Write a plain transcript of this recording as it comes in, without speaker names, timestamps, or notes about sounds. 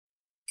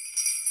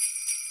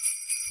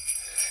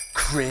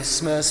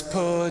Christmas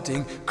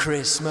pudding,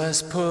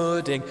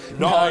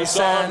 nice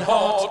and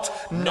hot,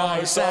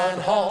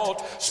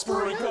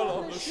 sprinkle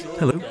on the sugar.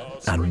 Hello,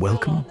 and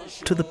welcome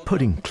to the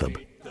Pudding Club.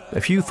 A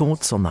few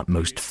thoughts on that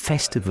most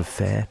festive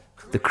affair,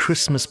 the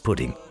Christmas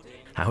pudding.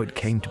 How it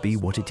came to be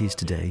what it is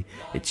today,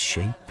 its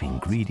shape,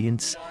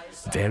 ingredients,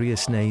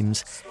 various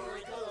names,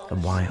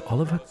 and why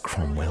Oliver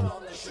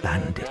Cromwell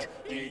banned it.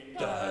 Eat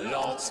the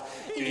lot.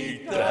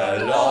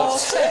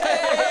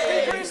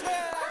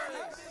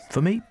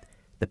 For me,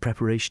 the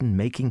preparation,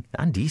 making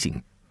and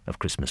eating of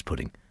Christmas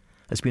pudding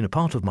has been a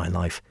part of my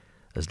life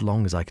as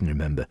long as I can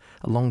remember,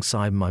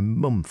 alongside my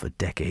mum for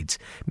decades,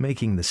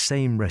 making the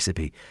same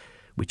recipe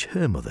which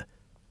her mother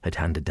had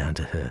handed down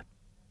to her.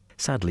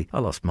 Sadly, I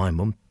lost my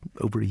mum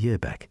over a year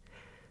back,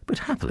 but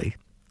happily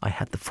I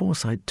had the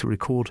foresight to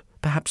record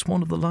perhaps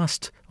one of the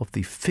last of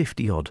the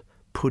 50-odd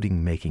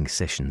pudding-making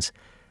sessions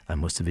I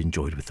must have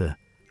enjoyed with her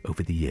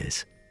over the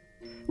years.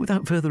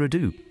 Without further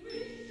ado,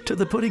 to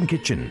the pudding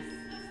kitchen.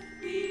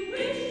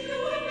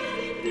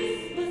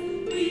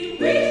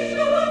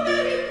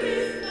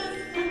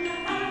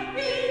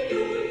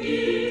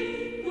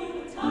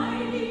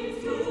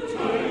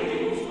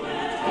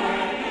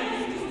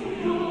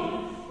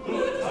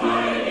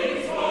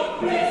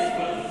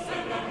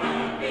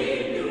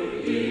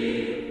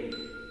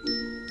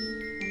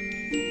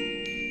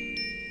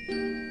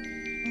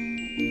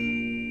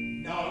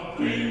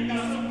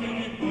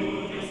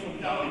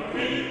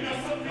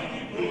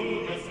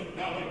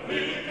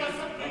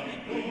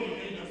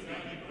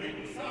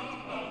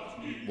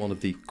 One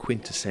of the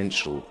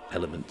quintessential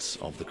elements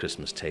of the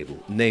Christmas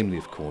table, namely,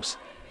 of course,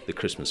 the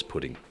Christmas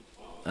pudding.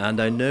 And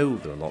I know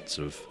there are lots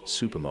of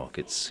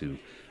supermarkets who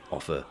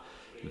offer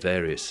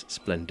various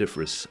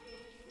splendiferous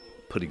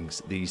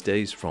puddings these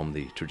days, from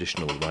the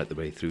traditional right the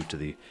way through to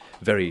the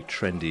very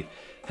trendy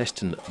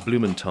Heston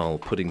Blumenthal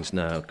puddings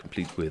now,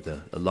 complete with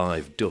a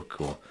live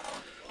duck or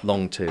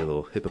longtail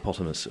or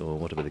hippopotamus or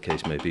whatever the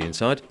case may be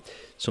inside.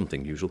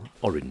 Something usual.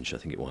 Orange, I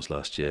think it was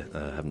last year.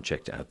 I haven't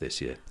checked it out this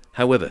year.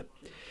 However,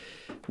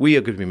 we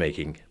are going to be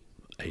making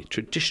a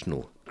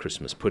traditional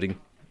Christmas pudding,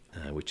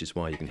 which is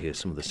why you can hear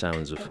some of the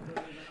sounds of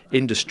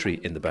industry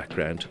in the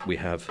background. We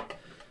have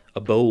a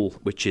bowl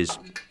which is,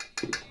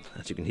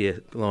 as you can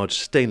hear, large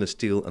stainless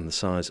steel and the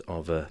size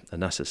of a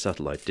NASA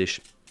satellite dish,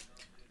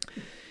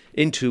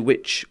 into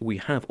which we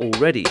have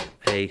already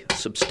a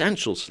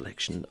substantial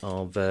selection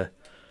of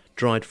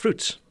dried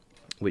fruits,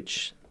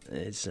 which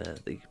is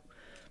the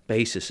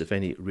basis of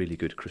any really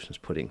good Christmas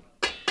pudding.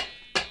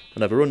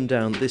 And I've run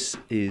down, this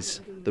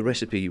is the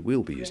recipe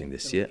we'll be using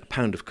this year. A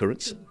pound of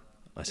currants,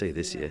 I say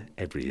this year,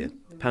 every year.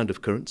 A pound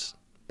of currants,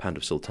 a pound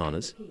of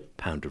sultanas, a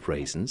pound of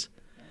raisins,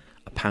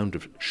 a pound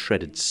of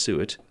shredded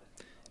suet.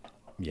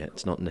 Yeah,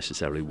 it's not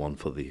necessarily one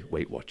for the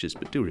Weight Watchers,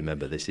 but do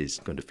remember this is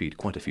going to feed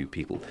quite a few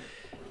people,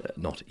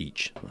 not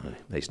each, I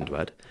hasten to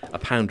add. A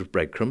pound of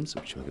breadcrumbs,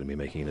 which we're going to be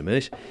making in a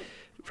minute.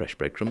 Fresh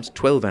breadcrumbs,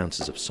 12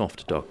 ounces of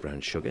soft dark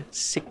brown sugar,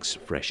 6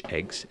 fresh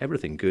eggs,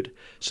 everything good,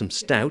 some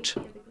stout,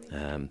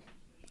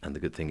 and the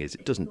good thing is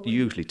it doesn't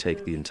usually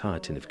take the entire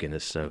tin of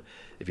Guinness, so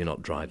if you're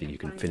not driving you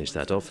can finish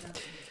that off.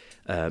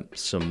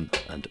 Some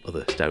and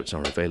other stouts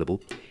are available.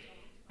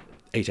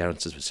 8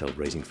 ounces of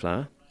self-raising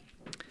flour,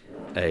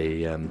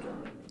 a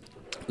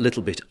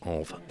little bit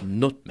of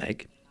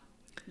nutmeg,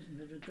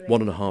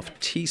 1.5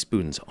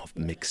 teaspoons of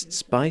mixed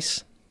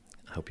spice.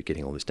 I hope you're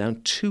getting all this down.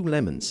 2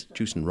 lemons,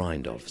 juice and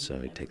rind of, so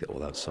you take that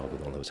all outside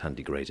with one of those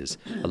handy graters.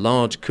 A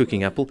large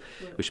cooking apple,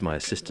 which my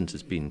assistant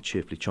has been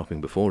cheerfully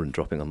chopping before and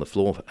dropping on the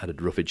floor for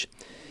added roughage.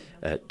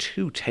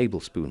 2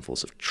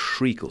 tablespoonfuls of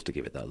treacle to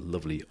give it that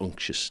lovely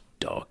unctuous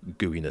dark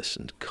gooiness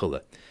and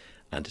colour.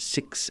 And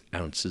 6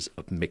 ounces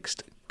of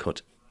mixed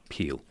cut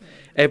peel.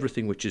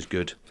 Everything which is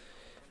good,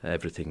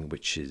 everything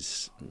which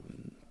is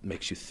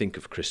makes you think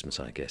of Christmas,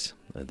 I guess,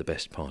 the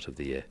best part of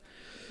the year.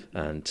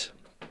 And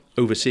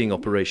overseeing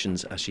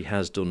operations, as she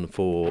has done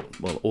for,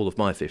 well, all of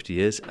my 50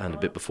 years and a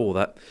bit before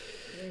that,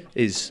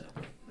 is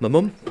my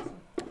mum,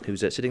 who's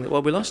sitting there.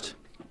 Well, we lost?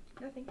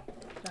 Nothing.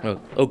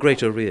 Oh,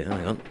 great, over here.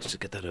 Hang on, just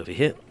get that over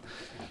here.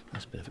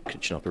 That's a bit of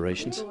kitchen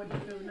operations.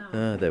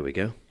 There we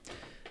go.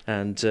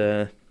 And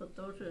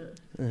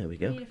there we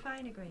go. Need a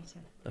finer grater.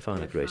 A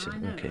finer grater.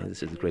 Okay,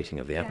 this is the grating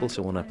of the apple.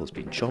 So one apple's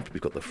been chopped.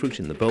 We've got the fruit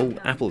in the bowl.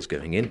 Apple's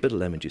going in. Bit of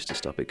lemon juice to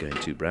stop it going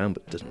too brown,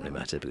 but it doesn't really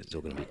matter because it's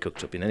all going to be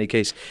cooked up in any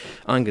case.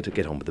 I'm going to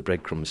get on with the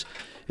breadcrumbs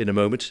in a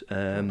moment.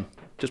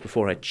 Just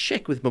before I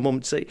check with my mum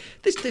to say,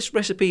 this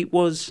recipe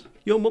was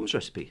your mum's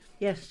recipe?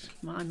 Yes,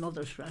 my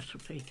mother's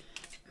recipe.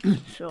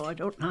 So I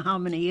don't know how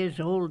many years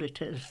old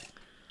it is.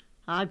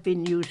 I've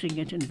been using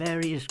it in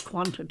various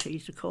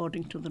quantities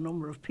according to the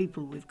number of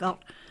people we've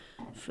got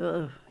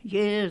for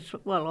years,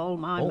 well, all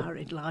my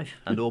married life.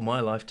 And all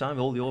my lifetime,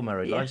 all your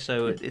married life.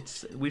 So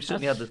we've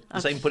certainly had the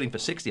same pudding for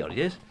 60-odd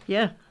years.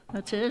 Yeah,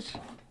 that is.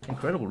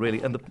 Incredible,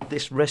 really. And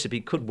this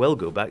recipe could well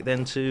go back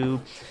then to,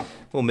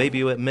 well,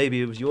 maybe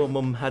it was your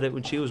mum had it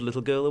when she was a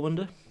little girl, I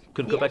wonder.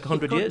 Could it go back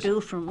 100 years? Could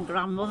do from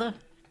grandmother.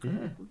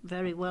 Yeah.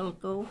 Very well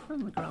go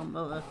from the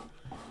grandmother.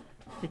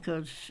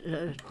 because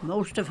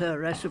most of her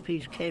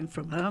recipes came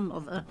from her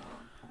mother.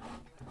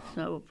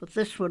 So, but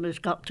this one has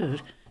got to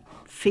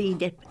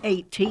feed it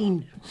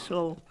 18,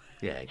 so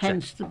Yeah, exactly.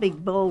 hence the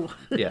big bowl.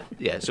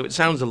 Yeah. So it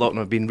sounds a lot, and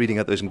I've been reading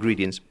out those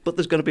ingredients, but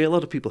there's going to be a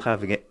lot of people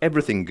having it,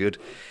 everything good.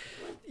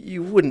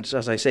 You wouldn't,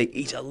 as I say,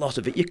 eat a lot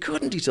of it. You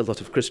couldn't eat a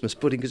lot of Christmas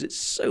pudding because it's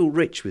so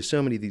rich with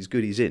so many of these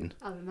goodies in.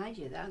 I'll remind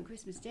you of that on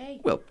Christmas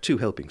Day. Well, 2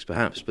 helpings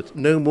perhaps, but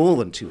no more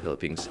than 2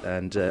 helpings.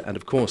 And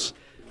of course,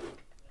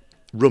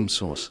 rum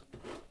sauce.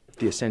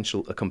 The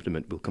essential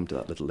accompaniment. We'll come to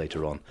that a little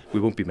later on. We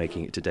won't be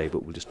making it today,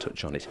 but we'll just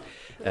touch on it.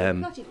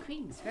 Clotted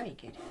cream's very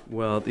good.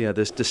 Well, yeah,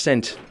 there's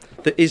dissent.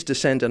 There is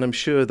dissent, and I'm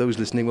sure those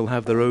listening will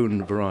have their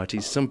own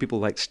varieties. Some people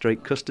like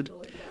straight custard.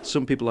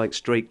 Some people like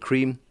straight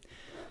cream.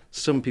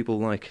 Some people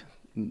like,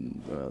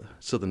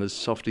 Southerners,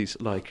 softies,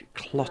 like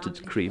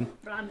clotted cream.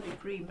 Brandy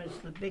cream is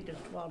the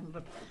biggest one,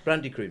 but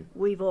Brandy cream.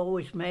 we've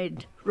always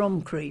made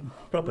rum cream.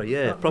 Proper,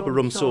 yeah, Rum proper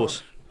rum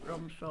sauce.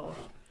 Rum sauce.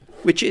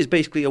 Which is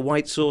basically a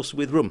white sauce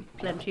with rum.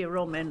 Plenty of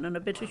rum in and a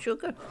bit of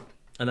sugar,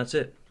 And that's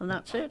it. and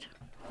that's it.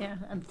 Yeah,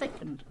 and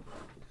thickened.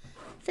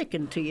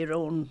 Thickened to your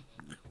own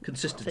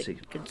Consistency.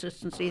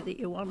 consistency that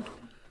you want.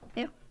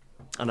 Yeah.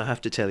 And I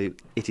have to tell you,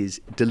 it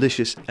is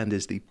delicious and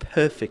is the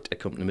perfect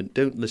accompaniment.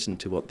 Don't listen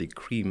to what the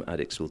cream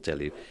addicts will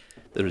tell you.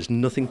 There is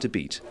nothing to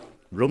beat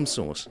rum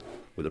sauce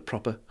with a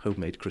proper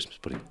homemade Christmas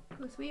pudding. Of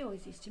course, we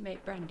always used to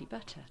make brandy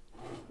butter.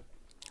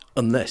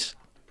 Unless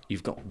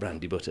you've got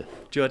brandy butter.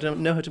 I don't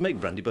know how to make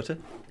brandy butter.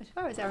 As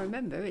far as I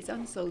remember, it's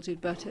unsalted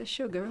butter,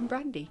 sugar and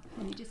brandy,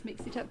 and you just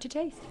mix it up to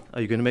taste.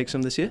 Are you going to make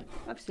some this year?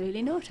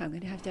 Absolutely not. I'm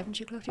going to have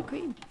Devonshire clotted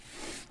cream.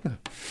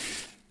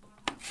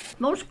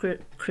 Most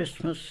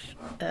Christmas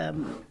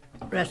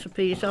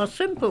recipes are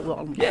simple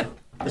ones. Yeah,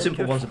 the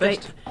simple ones are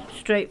best.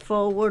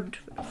 Straightforward,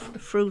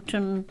 fruit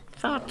and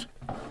fat.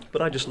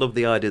 But I just love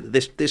the idea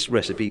that this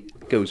recipe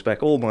goes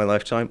back all my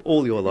lifetime,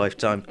 all your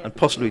lifetime, and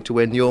possibly to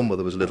when your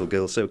mother was a little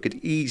girl, so it could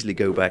easily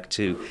go back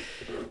to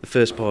the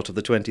first part of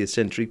the 20th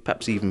century,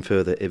 perhaps even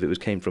further if it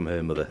came from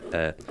her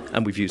mother.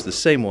 And we've used the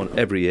same one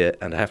every year,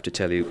 and I have to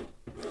tell you,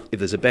 if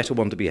there's a better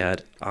one to be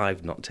had,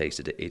 I've not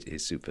tasted it. It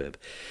is superb.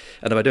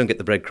 And if I don't get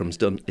the breadcrumbs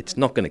done, it's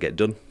not going to get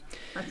done.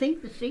 I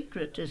think the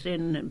secret is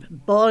in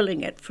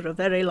boiling it for a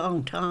very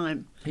long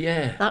time.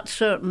 Yeah. That's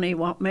certainly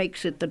what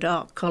makes it the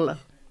dark colour.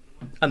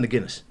 And the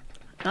Guinness.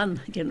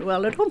 And,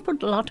 well, it don't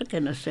put a lot of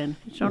Guinness in.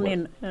 It's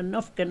only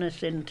enough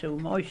Guinness in to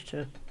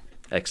moisture.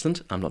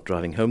 Excellent. I'm not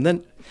driving home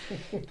then.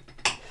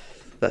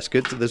 That's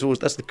good.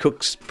 That's the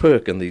cook's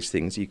perk on these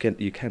things. You can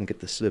get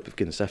the slurp of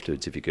Guinness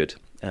afterwards if you're good.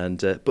 And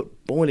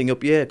but boiling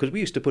up, yeah, because we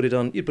used to put it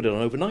on. You'd put it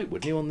on overnight,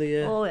 wouldn't you? On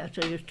the Oh yes,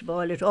 I used to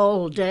boil it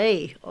all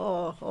day,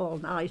 all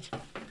night.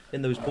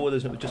 in those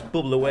boilers, and it would just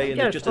bubble away, and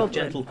Yeah, it's just bubbling.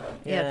 a gentle.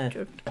 Yeah.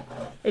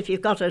 If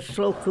you've got a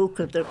slow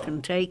cooker that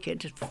can take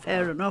it, it's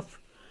fair enough.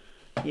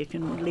 You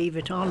can leave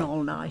it on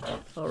all night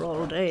or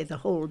all day, the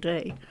whole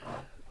day.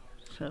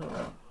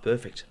 So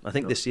Perfect. I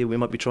think this year we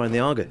might be trying the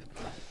Argo.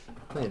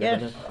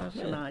 yes, that's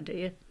an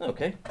idea.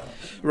 Okay.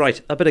 Right,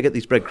 I better get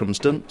these breadcrumbs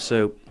done,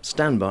 so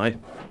stand by.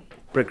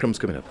 Breadcrumbs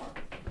coming up.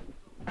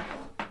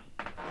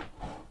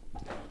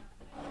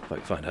 If I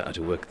can find out how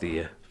to work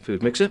the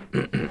food mixer.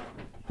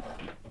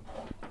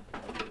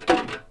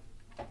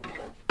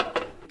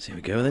 So here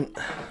we go then.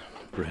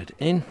 Bread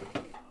in.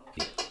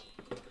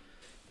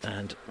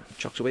 And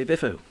chocks away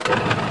biffo.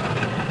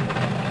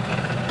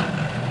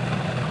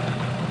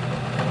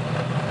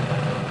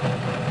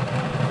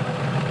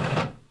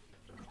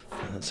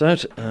 That's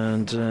out,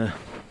 and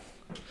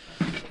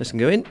this can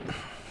go in.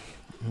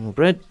 More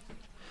bread.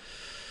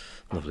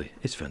 Lovely,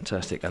 it's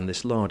fantastic. And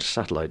this large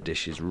satellite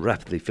dish is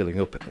rapidly filling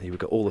up. We've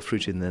got all the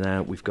fruit in there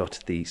now. We've got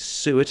the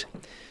suet,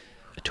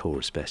 a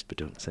Taurus best, but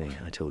don't say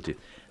I told you.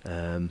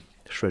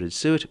 Shredded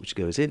suet, which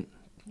goes in.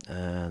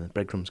 The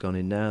breadcrumbs gone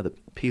in now. The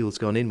peel's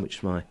gone in,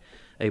 which my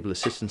able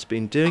assistant's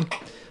been doing.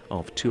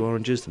 Of 2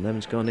 oranges, the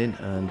lemon's gone in,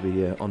 and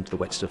we're onto the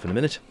wet stuff in a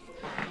minute.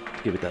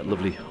 Give it that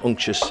lovely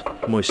unctuous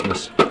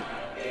moistness.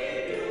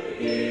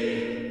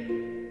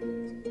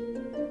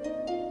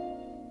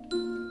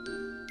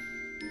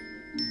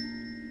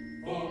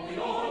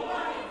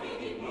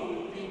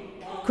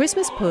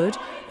 Christmas pud,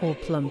 or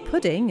plum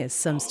pudding as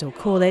some still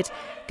call it,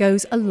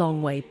 goes a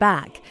long way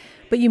back,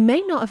 but you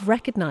may not have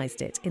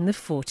recognised it in the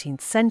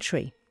 14th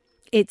century.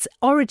 Its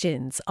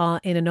origins are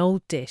in an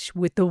old dish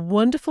with the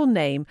wonderful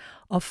name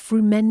of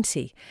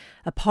frumenti,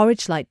 a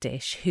porridge-like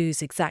dish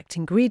whose exact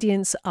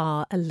ingredients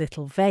are a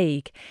little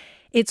vague.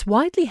 It's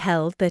widely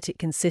held that it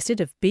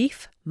consisted of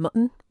beef,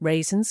 mutton,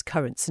 raisins,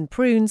 currants and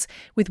prunes,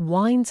 with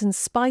wines and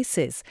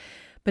spices.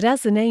 But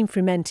as the name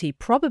frumenti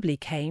probably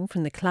came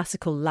from the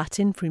classical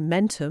Latin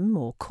frumentum,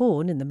 or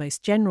corn in the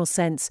most general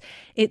sense,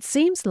 it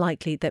seems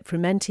likely that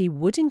frumenti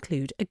would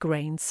include a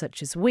grain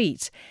such as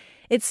wheat.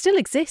 It still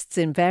exists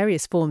in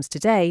various forms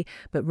today,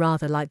 but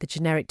rather like the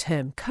generic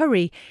term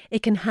curry,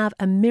 it can have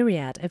a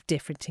myriad of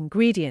different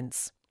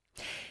ingredients.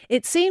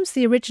 It seems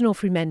the original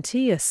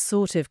frumenty, a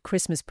sort of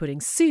Christmas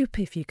pudding soup,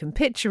 if you can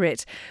picture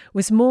it,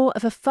 was more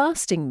of a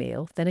fasting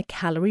meal than a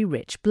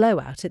calorie-rich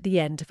blowout at the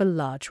end of a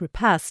large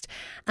repast,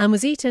 and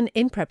was eaten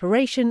in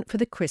preparation for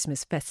the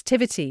Christmas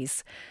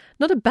festivities.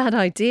 Not a bad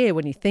idea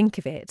when you think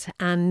of it,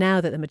 and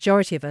now that the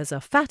majority of us are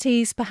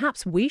fatties,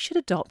 perhaps we should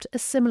adopt a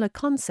similar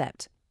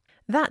concept.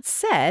 That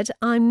said,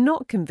 I'm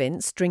not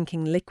convinced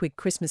drinking liquid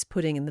Christmas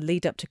pudding in the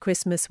lead up to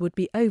Christmas would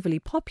be overly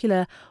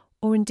popular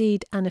or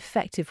indeed an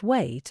effective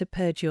way to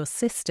purge your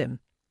system.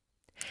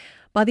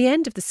 By the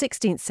end of the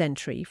 16th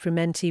century,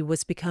 frumenty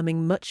was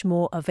becoming much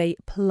more of a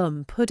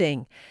plum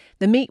pudding.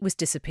 The meat was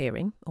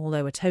disappearing,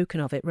 although a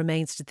token of it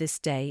remains to this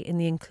day in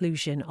the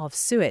inclusion of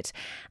suet,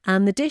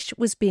 and the dish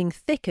was being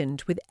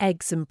thickened with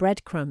eggs and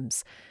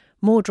breadcrumbs.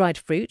 More dried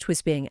fruit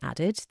was being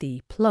added,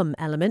 the plum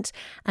element,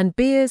 and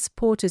beers,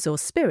 porters or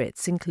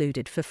spirits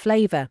included for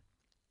flavour.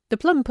 The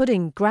plum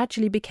pudding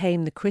gradually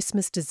became the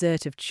Christmas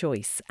dessert of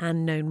choice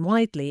and known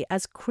widely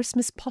as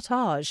Christmas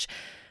pottage.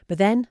 But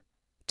then,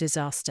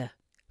 disaster.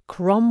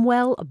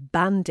 Cromwell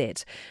banned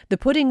it. The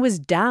pudding was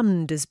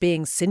damned as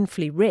being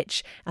sinfully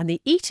rich, and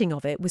the eating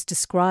of it was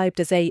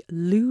described as a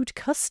lewd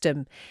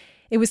custom.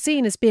 It was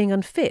seen as being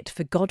unfit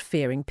for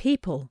God-fearing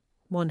people.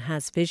 One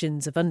has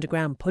visions of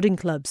underground pudding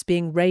clubs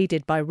being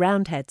raided by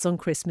Roundheads on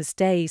Christmas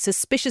Day,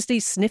 suspiciously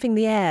sniffing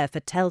the air for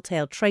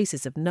telltale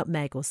traces of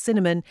nutmeg or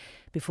cinnamon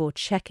before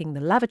checking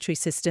the lavatory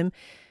system,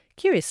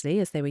 curiously,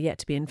 as they were yet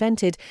to be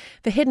invented,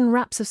 for hidden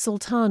wraps of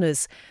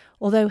sultanas,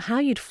 although how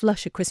you'd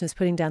flush a Christmas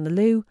pudding down the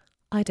loo,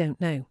 I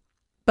don't know.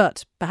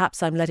 But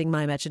perhaps I'm letting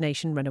my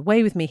imagination run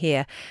away with me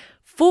here.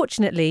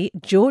 Fortunately,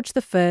 George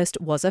I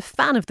was a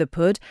fan of the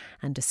pud,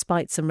 and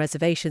despite some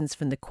reservations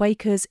from the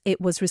Quakers, it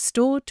was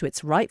restored to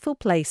its rightful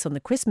place on the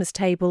Christmas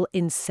table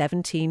in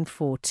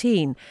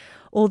 1714.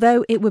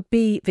 Although it would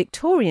be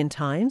Victorian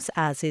times,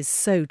 as is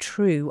so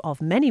true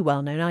of many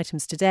well-known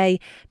items today,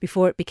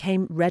 before it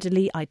became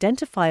readily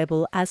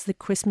identifiable as the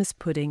Christmas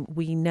pudding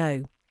we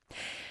know.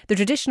 The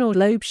traditional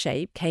lobe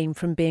shape came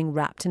from being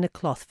wrapped in a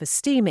cloth for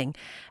steaming,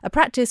 a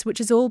practice which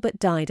has all but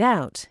died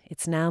out.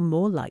 It's now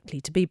more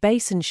likely to be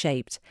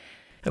basin-shaped.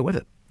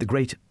 However, the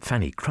great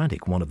Fanny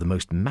Craddock, one of the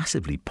most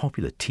massively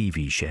popular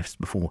TV chefs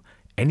before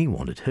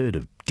anyone had heard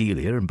of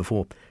Delia and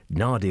before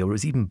Nadia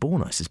was even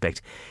born, I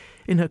suspect,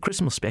 in her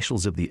Christmas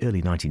specials of the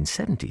early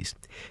 1970s,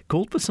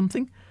 called for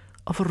something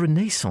of a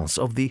renaissance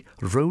of the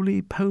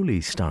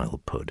roly-poly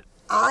style pud.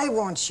 I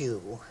want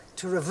you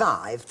to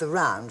revive the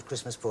round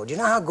Christmas pud. You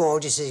know how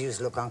gorgeous it used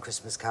to look on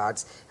Christmas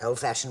cards?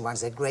 Old-fashioned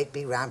ones, that great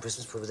big round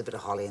Christmas pud with a bit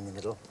of holly in the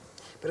middle.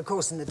 But of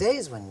course, in the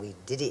days when we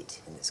did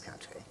it in this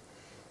country,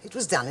 it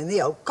was done in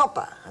the old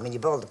copper. I mean, you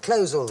boiled the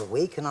clothes all the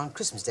week, and on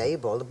Christmas Day you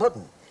boiled the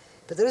pudding.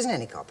 But there isn't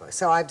any copper,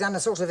 so I've done a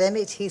sort of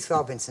Emmett Heath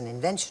Robinson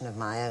invention of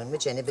my own,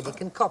 which anybody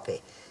can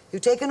copy. You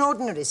take an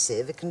ordinary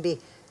sieve, it can be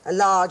a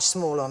large,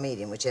 small, or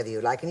medium, whichever you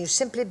like, and you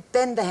simply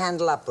bend the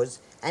handle upwards,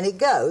 and it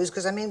goes,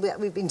 because, I mean,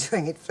 we've been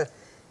doing it for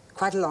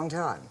quite a long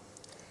time.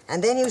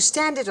 And then you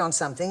stand it on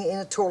something in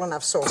a tall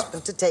enough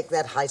saucepan to take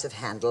that height of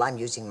handle. I'm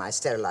using my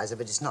sterilizer,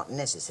 but it's not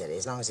necessary,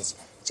 as long as it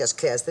just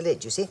clears the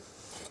lid, you see.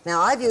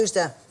 Now, I've used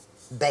a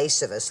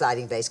base of a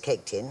sliding base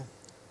cake tin,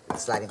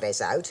 sliding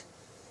base out.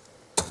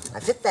 I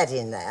fit that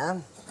in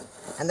there,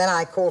 and then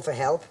I call for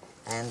help,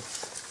 and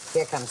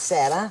here comes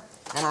Sarah,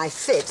 and I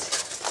fit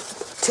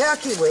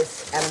turkey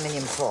with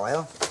aluminium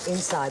foil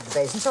inside the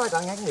basin, so I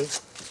can reach,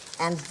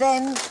 and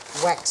then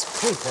wax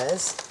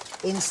papers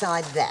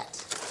inside that.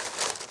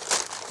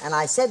 And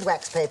I said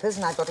wax papers,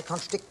 and I've got to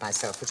contradict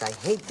myself, which I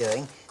hate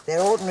doing.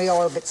 They're ordinary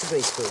oil bits of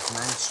greaseproof, and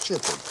I'm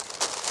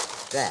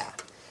stupid. There.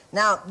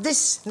 Now,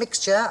 this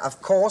mixture,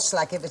 of course,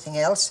 like everything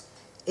else,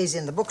 is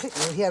in the booklet.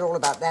 You'll hear all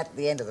about that at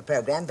the end of the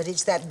programme, but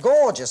it's that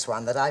gorgeous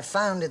one that I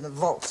found in the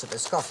vaults of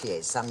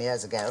Escoffier's some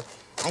years ago,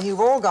 and you've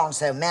all gone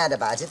so mad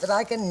about it that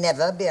I can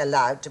never be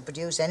allowed to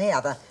produce any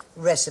other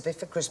recipe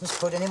for Christmas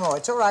pud anymore.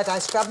 It's all right, I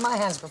scrubbed my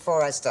hands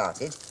before I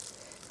started,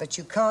 but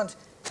you can't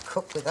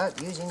cook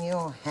without using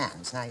your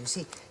hands. Now, you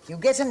see, you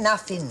get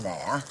enough in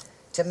there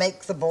to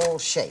make the ball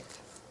shape.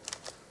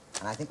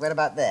 And I think we're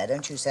about there,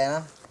 don't you,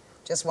 Sarah?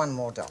 Just one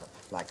more dollop,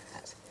 like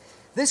that.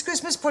 This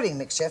Christmas pudding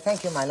mixture,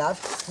 thank you, my love,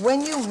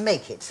 when you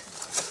make it,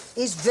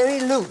 is very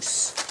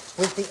loose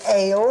with the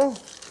ale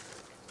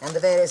and the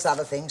various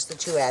other things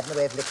that you add in the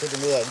way of liquid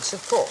and the eggs,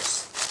 of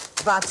course.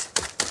 But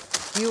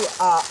you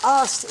are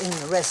asked in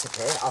the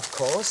recipe, of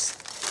course,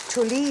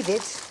 to leave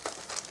it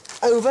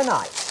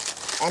overnight.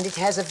 And it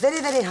has a very,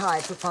 very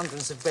high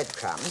preponderance of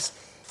breadcrumbs,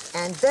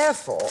 and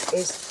therefore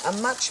is a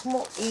much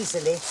more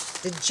easily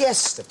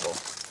digestible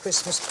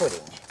Christmas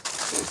pudding.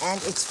 And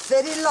it's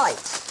very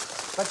light,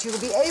 but you'll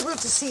be able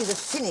to see the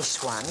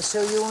finished one,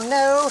 so you'll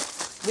know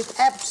with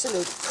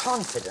absolute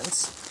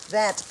confidence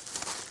that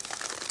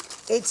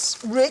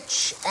it's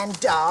rich and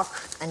dark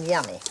and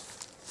yummy.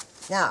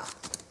 Now,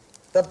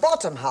 the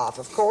bottom half,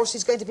 of course,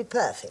 is going to be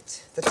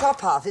perfect. The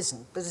top half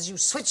isn't, but as you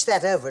switch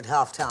that over at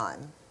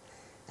half-time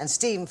and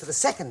steam for the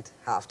second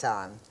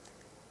half-time,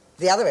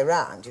 the other way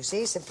round, you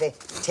see, simply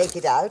take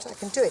it out. I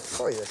can do it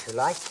for you if you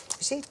like.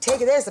 You see,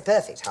 take it, there's the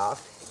perfect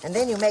half. And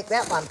then you make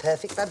that one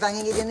perfect by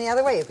banging it in the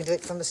other way. You can do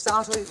it from the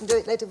start or you can do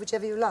it later,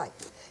 whichever you like.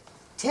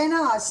 10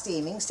 hours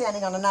steaming,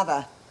 standing on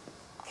another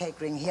cake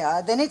ring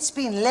here. Then it's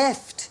been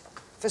left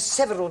for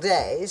several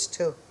days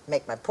to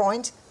make my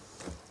point,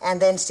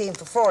 and then steam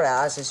for 4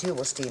 hours as you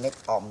will steam it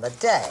on the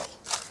day.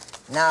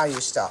 Now you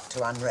start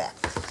to unwrap.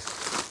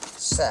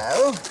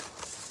 So,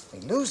 we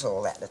lose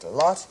all that little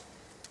lot,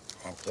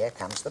 and here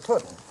comes the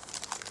pudding.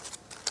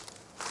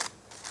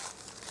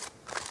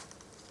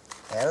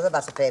 There are the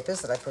butter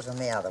papers that I put on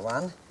the other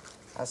one.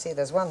 I see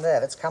there's one there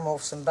that's come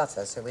off some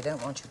butter, so we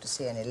don't want you to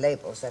see any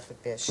labels. That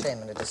would be a shame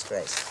and a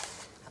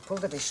disgrace. I pull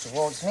the dish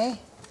towards me,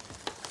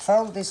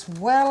 fold this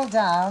well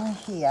down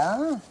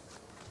here.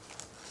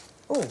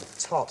 Oh,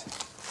 it's hot.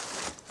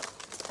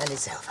 And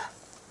it's over.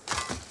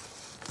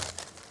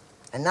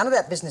 And none of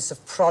that business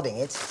of prodding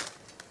it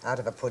out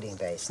of a pudding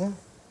basin.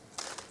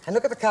 And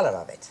look at the colour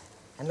of it.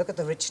 And look at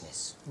the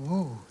richness.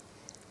 Ooh.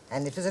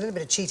 And if there's a little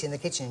bit of cheat in the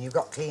kitchen and you've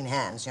got clean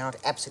hands, you're not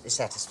absolutely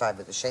satisfied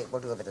with the shape,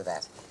 we'll do a bit of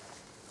that.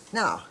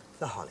 Now,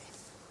 the holly.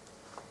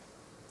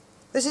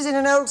 This is in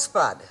an old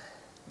spud,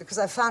 because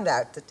I found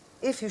out that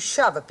if you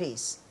shove a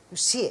piece, you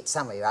see it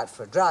somewhere, you're out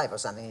for a drive or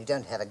something, you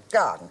don't have a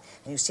garden,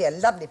 and you see a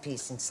lovely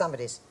piece in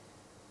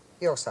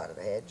your side of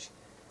the hedge,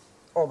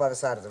 or by the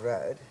side of the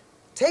road,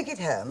 take it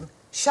home,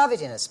 shove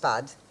it in a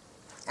spud,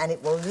 and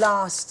it will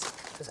last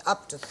for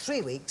up to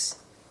 3 weeks,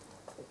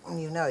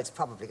 and you know it's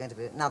probably going to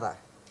be another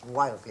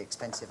wildly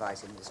expensive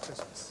item this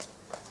Christmas.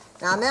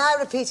 Now, may I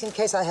repeat, in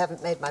case I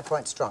haven't made my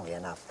point strongly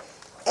enough,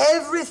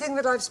 everything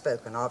that I've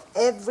spoken of,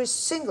 every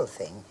single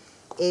thing,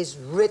 is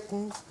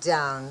written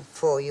down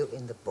for you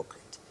in the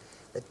booklet.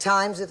 The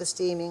times of the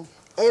steaming,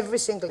 every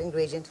single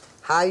ingredient,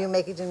 how you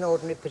make it in an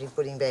ordinary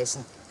pudding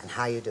basin, and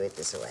how you do it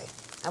this way.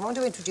 I want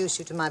to introduce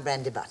you to my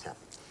brandy butter.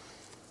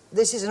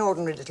 This is an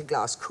ordinary little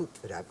glass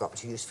coupe that I've got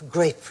to use for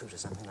grapefruit or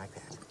something like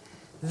that.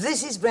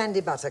 This is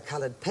brandy butter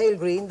coloured pale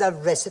green, the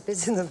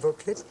recipe's in the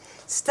booklet,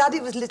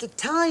 studded with little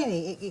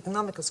tiny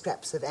economical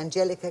scraps of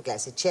angelica,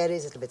 glassy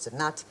cherries, little bits of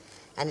nut,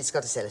 and it's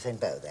got a cellophane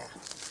bow there.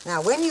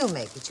 Now, when you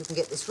make it, you can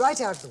get this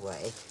right out of the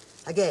way,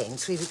 again,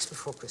 3 weeks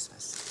before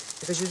Christmas.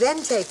 Because you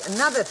then take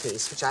another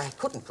piece, which I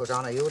couldn't put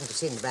on or you wouldn't have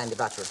seen the brandy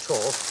butter at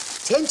all,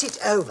 tent it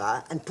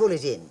over and pull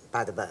it in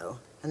by the bow,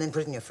 and then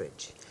put it in your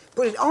fridge.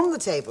 Put it on the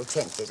table,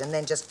 tented, and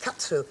then just cut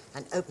through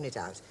and open it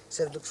out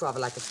so it looks rather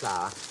like a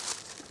flower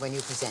when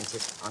you present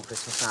it on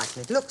Christmas night,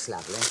 and it looks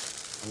lovely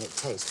and it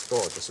tastes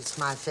gorgeous. It's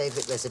my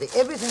favourite recipe.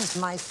 Everything's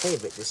my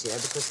favourite this year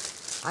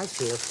because I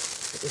feel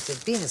that if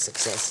they've been a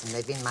success and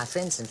they've been my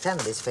friends and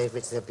family's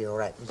favourites, they'll be all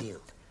right with you.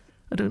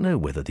 I don't know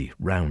whether the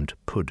round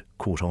pud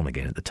caught on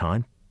again at the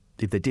time.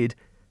 If they did,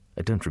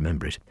 I don't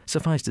remember it.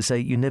 Suffice to say,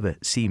 you never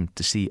seem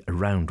to see a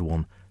round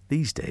one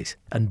these days.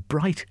 And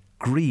bright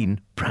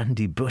green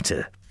brandy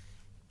butter.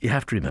 You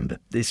have to remember,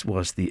 this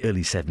was the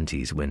early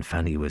 70s when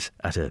Fanny was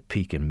at her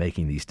peak in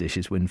making these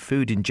dishes, when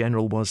food in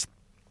general was,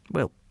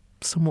 well,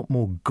 somewhat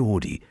more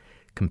gaudy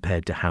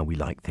compared to how we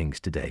like things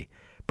today.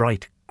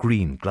 Bright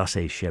green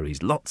glacé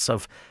sherries, lots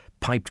of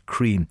piped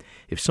cream.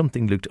 If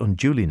something looked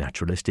unduly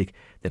naturalistic,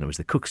 then it was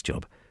the cook's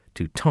job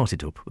to tart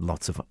it up with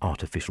lots of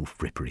artificial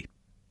frippery.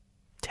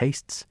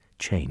 Tastes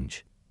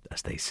change,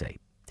 as they say.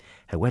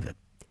 However,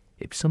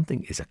 if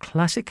something is a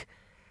classic,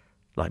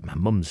 like my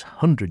mum's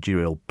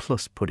 100-year-old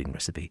plus pudding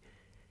recipe,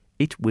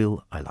 it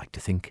will, I like to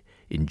think,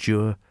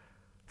 endure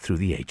through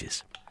the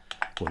ages.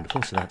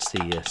 Wonderful. So that's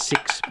the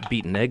 6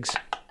 beaten eggs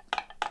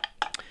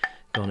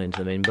gone into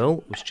the main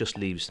bowl, which just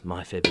leaves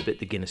my favourite bit,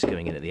 the Guinness,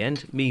 going in at the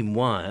end.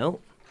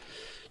 Meanwhile,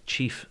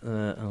 Chief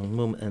and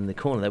Mum in the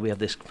corner there, we have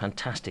this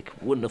fantastic,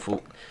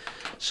 wonderful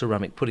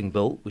ceramic pudding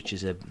bowl, which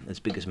is as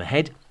big as my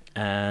head,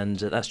 and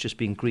that's just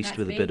been greased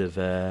with a bit of,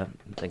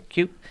 thank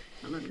you,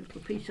 and a little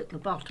piece at the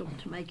bottom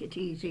to make it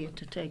easier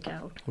to take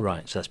out.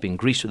 Right, so that's been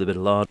greased with a bit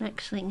of lard.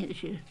 Next thing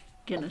is your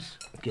Guinness.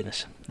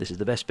 Guinness. This is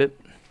the best bit.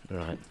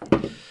 Right.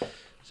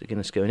 So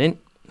Guinness going in.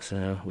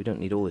 So we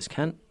don't need all this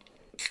can.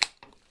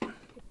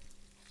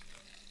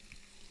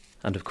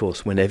 And of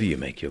course, whenever you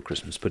make your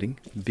Christmas pudding,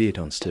 be it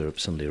on Stir Up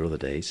Sunday or other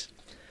days,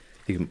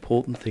 the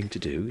important thing to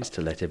do is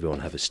to let everyone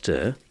have a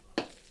stir.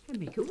 And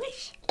make a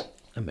wish.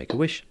 And make a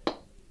wish.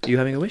 Are you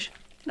having a wish?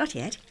 Not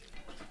yet.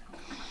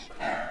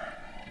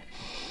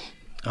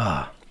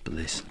 Ah,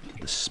 bliss.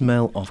 The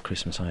smell of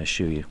Christmas, I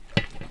assure you.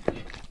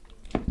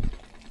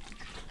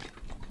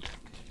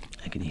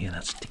 I can hear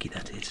that sticky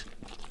that is.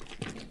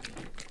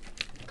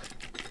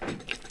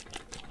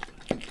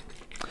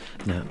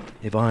 Now,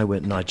 if I were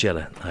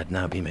Nigella, I'd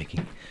now be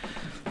making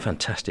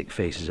fantastic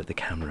faces at the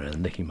camera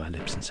and licking my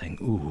lips and saying,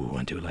 ooh,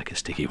 I do like a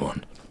sticky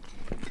one.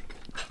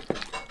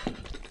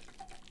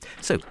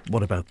 So,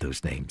 what about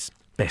those names?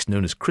 Best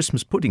known as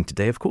Christmas pudding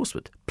today, of course,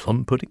 but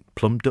plum pudding,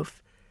 plum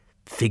duff,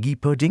 figgy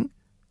pudding.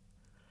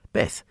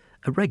 Beth,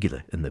 a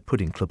regular in the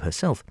pudding club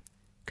herself,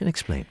 can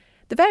explain.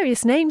 The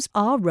various names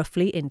are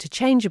roughly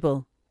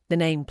interchangeable. The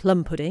name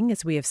plum pudding,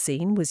 as we have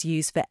seen, was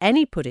used for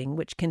any pudding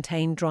which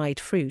contained dried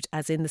fruit,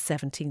 as in the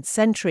 17th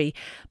century.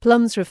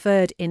 Plums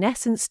referred in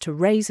essence to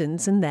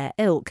raisins and their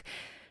ilk.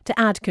 To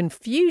add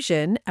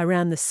confusion,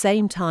 around the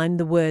same time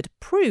the word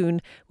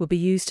prune will be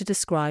used to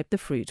describe the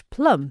fruit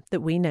plum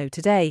that we know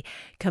today,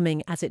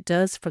 coming as it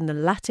does from the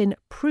Latin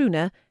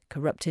pruna,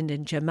 corrupted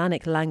in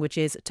Germanic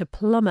languages to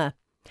plumber.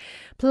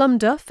 Plum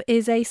duff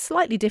is a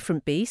slightly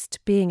different beast,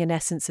 being in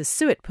essence a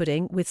suet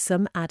pudding with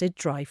some added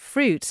dry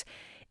fruit.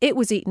 It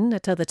was eaten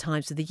at other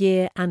times of the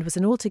year and was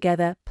an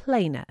altogether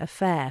plainer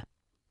affair.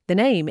 The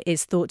name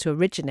is thought to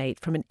originate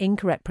from an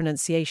incorrect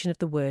pronunciation of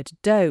the word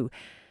dough.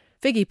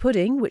 Figgy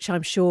pudding, which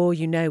I'm sure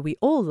you know we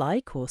all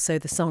like, or so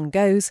the song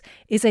goes,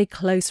 is a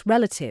close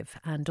relative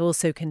and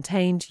also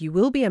contained, you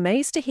will be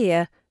amazed to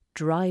hear,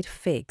 dried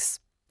figs.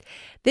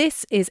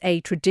 This is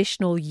a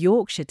traditional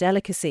Yorkshire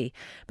delicacy,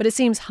 but it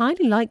seems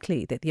highly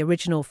likely that the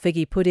original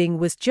figgy pudding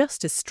was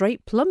just a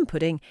straight plum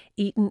pudding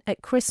eaten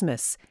at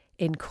Christmas.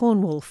 In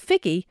Cornwall,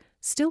 figgy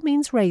still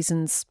means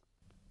raisins.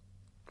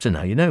 So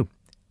now you know.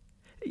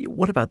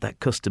 What about that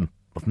custom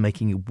of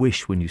making a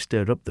wish when you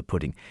stir up the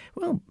pudding?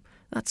 Well,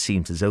 that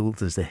seems as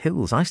old as the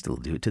hills. I still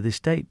do it to this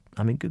day.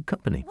 I'm in good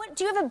company.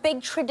 Do you have a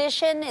big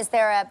tradition? Is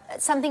there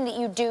something that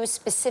you do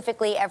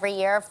specifically every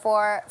year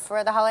for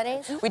the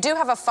holidays? We do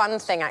have a fun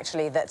thing,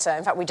 actually, that,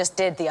 in fact, we just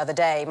did the other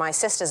day, my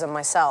sisters and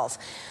myself.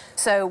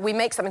 So we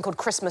make something called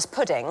Christmas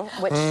pudding,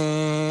 which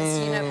is,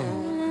 you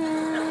know...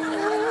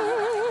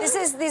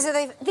 These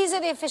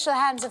are the official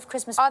hands of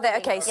Christmas Are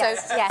pudding. they? Okay, so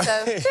yes.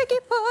 Figgy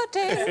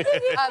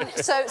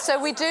pudding. So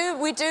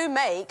we do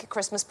make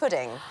Christmas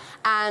pudding,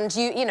 and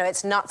you know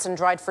it's nuts and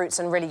dried fruits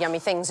and really yummy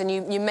things, and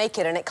you make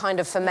it and it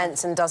kind of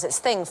ferments and does its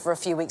thing for a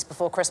few weeks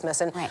before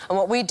Christmas. And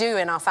what we do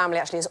in our family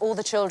actually is all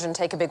the children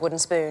take a big wooden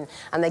spoon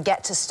and they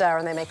get to stir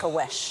and they make a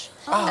wish.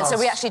 Oh. And so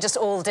we actually just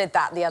all did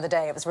that the other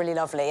day. It was really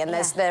lovely. And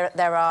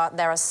there are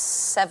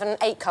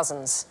 8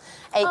 cousins.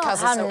 8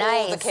 cousins, so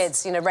nice. all the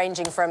kids, you know,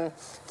 ranging from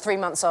 3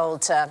 months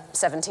old to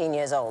 17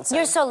 years old. So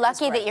you're so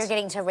lucky that you're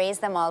getting to raise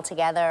them all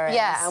together.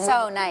 Yeah, and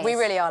so nice. We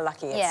really are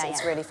lucky.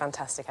 It's really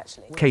fantastic,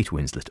 actually. Kate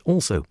Winslet,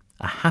 also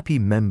a happy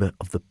member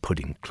of the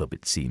Pudding Club,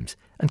 it seems,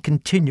 and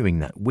continuing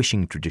that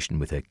wishing tradition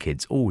with her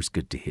kids, always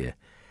good to hear.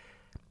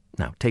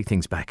 Now, take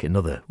things back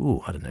another,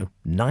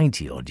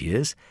 90-odd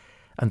years,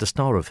 and a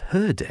star of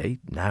her day,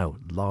 now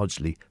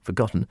largely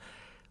forgotten,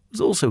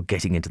 was also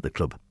getting into the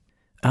club.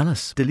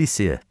 Alice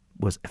Delisier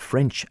was a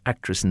French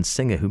actress and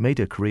singer who made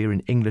her career in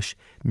English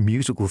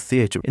musical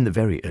theatre in the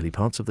very early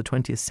parts of the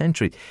 20th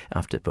century,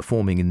 after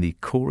performing in the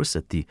chorus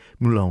at the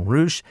Moulin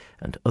Rouge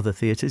and other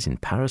theatres in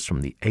Paris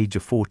from the age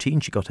of 14.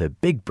 She got her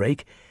big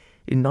break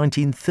in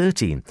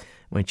 1913,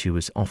 when she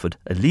was offered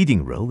a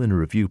leading role in a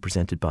revue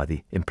presented by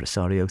the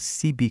impresario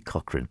C.B.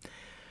 Cochrane.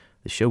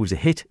 The show was a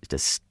hit. It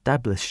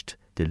established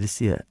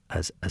Delisier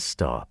as a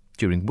star.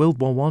 During World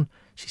War I,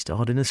 she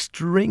starred in a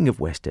string of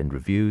West End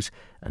revues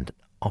and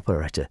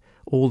operetta,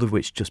 all of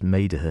which just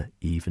made her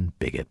even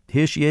bigger.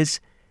 Here she is,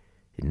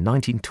 in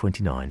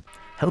 1929,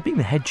 helping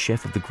the head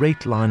chef of the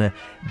great liner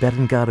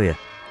Berengaria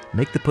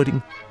make the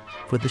pudding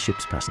for the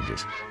ship's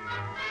passengers.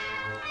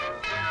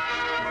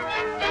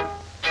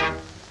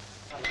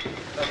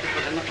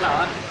 Put in the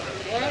flour.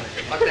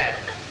 What's that?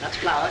 That's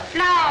flour.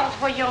 Flour,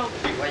 voyons.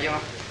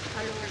 Voyons.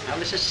 Now,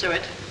 Mrs.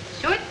 Suet.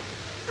 Suet?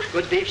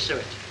 Good beef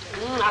suet.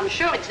 I'm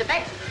sure it's the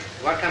best.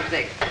 What comes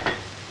next?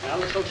 Well,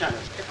 the sultana.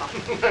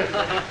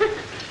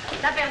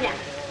 Ça fait rien.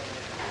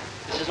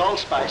 This is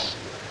allspice.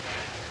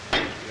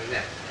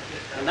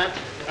 And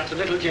that's a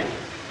little ginger.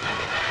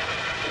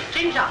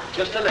 Ginger.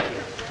 Just a little.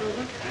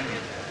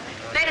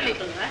 Very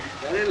little, eh?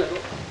 Very little.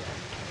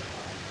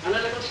 And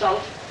a little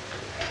salt.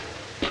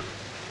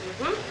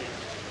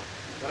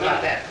 What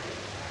about that?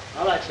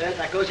 All right, sir.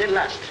 That goes in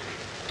last.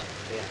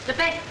 The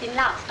best in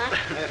last, huh?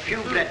 A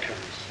few breadcrumbs.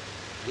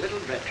 Little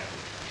breadcrumbs.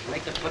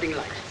 Make the pudding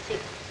light.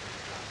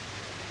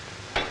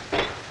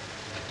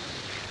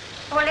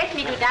 Oh, let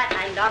me do that.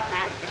 I love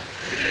that.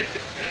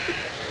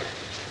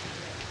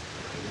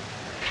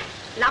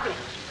 Lovely.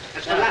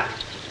 That's the lamp.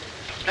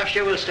 Perhaps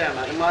you will stir,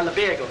 madam, while the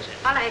beer goes in.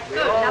 All right,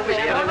 good. Lovely.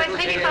 I'm always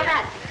ready for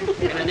that.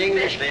 In an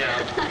English beer.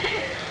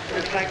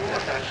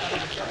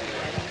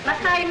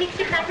 Must I mix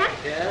it like that?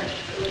 Yes.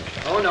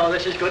 Oh, no,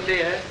 this is good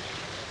beer.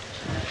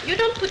 You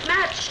don't put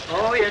much.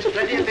 Oh, yes,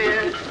 plenty of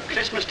beer.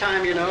 Christmas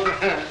time, you know.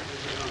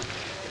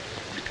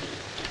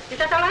 Is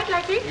that all right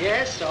like this?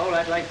 Yes, all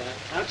right, like that.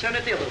 Now turn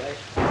it the other way.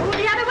 Oh,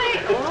 the other way?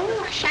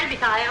 Oh, I shall be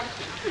tired.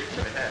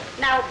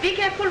 Now, be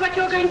careful what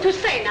you're going to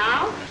say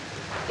now.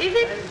 Is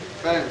it?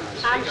 Very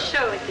nice. I'm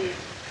sure it is.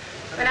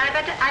 Well, I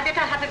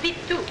better have a bit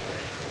too.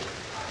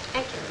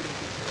 Thank you.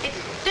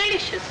 It's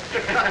delicious.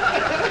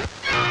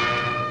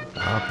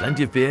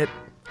 Plenty of beer.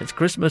 It's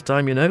Christmas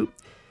time, you know.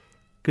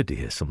 Good to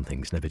hear some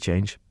things never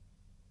change.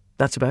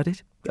 That's about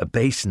it. A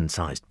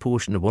basin-sized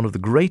portion of one of the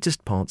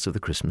greatest parts of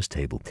the Christmas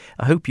table.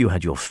 I hope you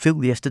had your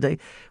fill yesterday.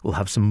 We'll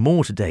have some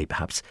more today,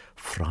 perhaps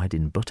fried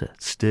in butter,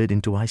 stirred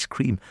into ice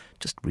cream,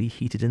 just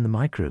reheated in the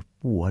micro,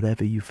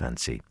 whatever you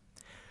fancy.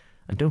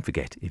 And don't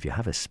forget, if you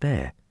have a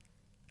spare,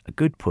 a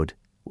good pud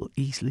will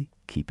easily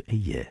keep a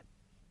year.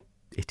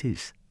 It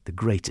is the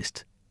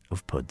greatest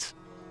of puds.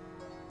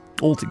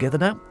 All together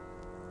now.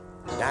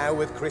 Now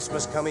with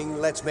Christmas coming,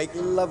 let's make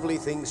lovely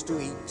things to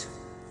eat.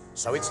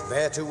 So it's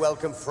there to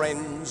welcome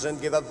friends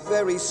and give a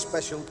very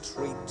special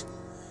treat.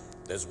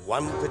 There's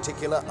one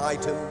particular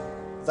item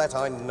that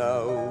I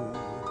know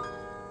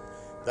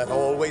that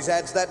always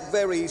adds that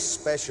very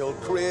special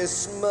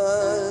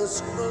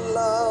Christmas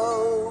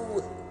glow.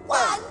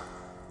 1,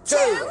 2,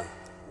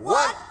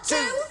 1, 2,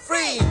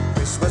 3.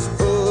 Christmas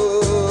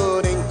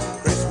pudding,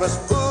 Christmas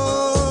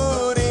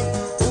pudding.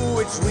 Ooh,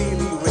 it's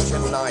really rich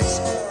and nice,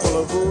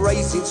 full of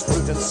raisins,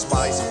 fruit and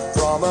spice,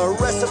 from a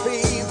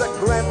recipe that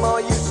Grandma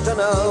used to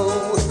know.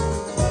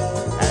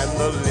 And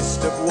the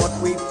list of what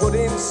we put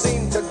in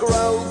seemed to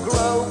grow,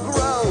 grow, grow.